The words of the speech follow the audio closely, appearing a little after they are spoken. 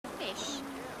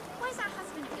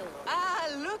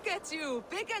at you,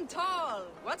 big and tall.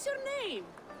 What's your name?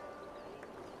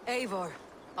 Eivor,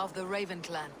 of the Raven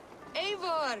clan.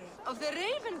 Eivor, of the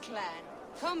Raven clan.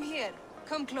 Come here,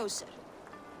 come closer.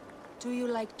 Do you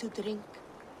like to drink?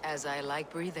 As I like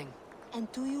breathing.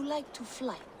 And do you like to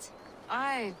flight?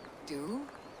 I do.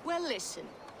 Well, listen.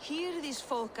 Here these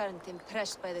folk aren't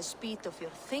impressed by the speed of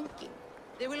your thinking.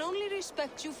 They will only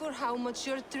respect you for how much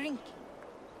you're drinking.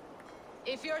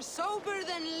 If you're sober,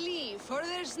 then leave, for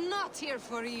there's not here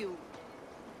for you.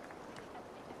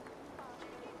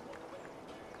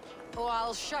 Oh,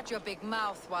 I'll shut your big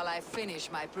mouth while I finish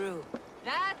my brew.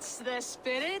 That's the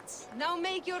spirit. Now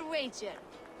make your wager.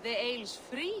 The ale's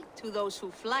free to those who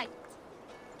flight.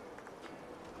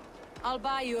 I'll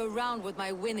buy you a round with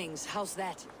my winnings. How's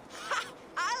that? Ha!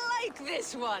 I like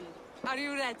this one. Are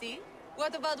you ready?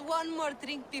 What about one more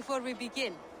drink before we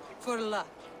begin? For luck.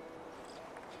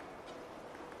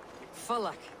 For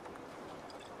luck.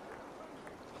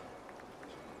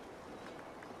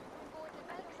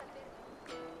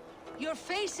 Your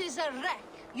face is a wreck.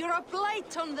 You're a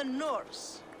blight on the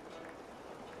Norse.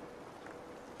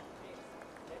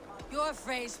 Your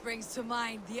face brings to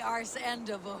mind the arse end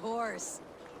of a horse.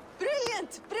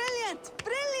 Brilliant! Brilliant!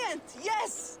 Brilliant!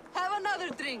 Yes! Have another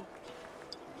drink.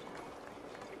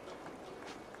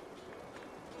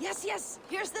 Yes, yes!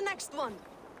 Here's the next one.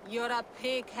 You're a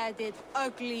pig-headed,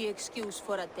 ugly excuse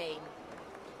for a Dane.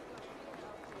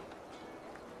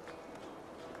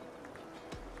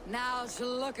 Now to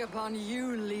look upon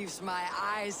you leaves my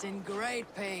eyes in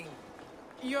great pain.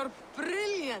 You're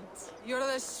brilliant! You're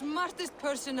the smartest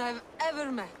person I've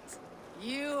ever met.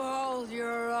 You hold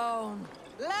your own.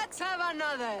 Let's have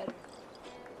another!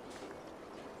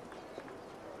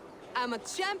 I'm a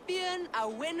champion, a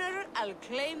winner, I'll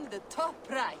claim the top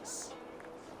prize.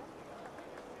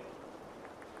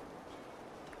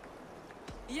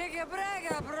 Je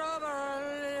brega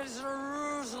brothers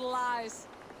ruse lies.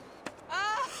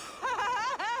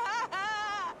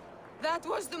 That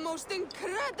was the most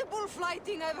incredible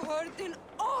flyting I've heard in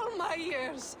all my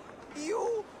years.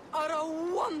 You are a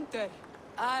wonder.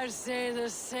 I say the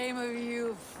same of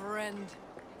you, friend.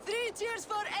 3 cheers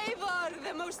for Eivor,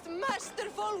 the most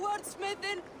masterful wordsmith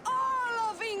in all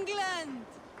of England!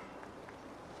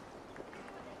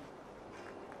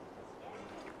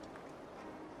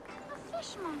 A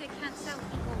fishmonger can't sell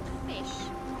people fish.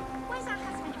 Where's that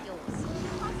husband of yours?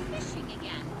 I'm fishing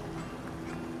again.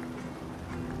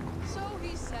 So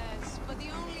he says, but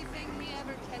the only thing he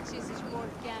ever catches is more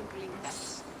gambling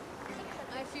debts.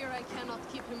 I fear I cannot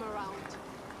keep him around.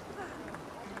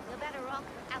 You're better off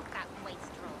without that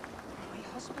wastrel. My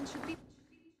husband should be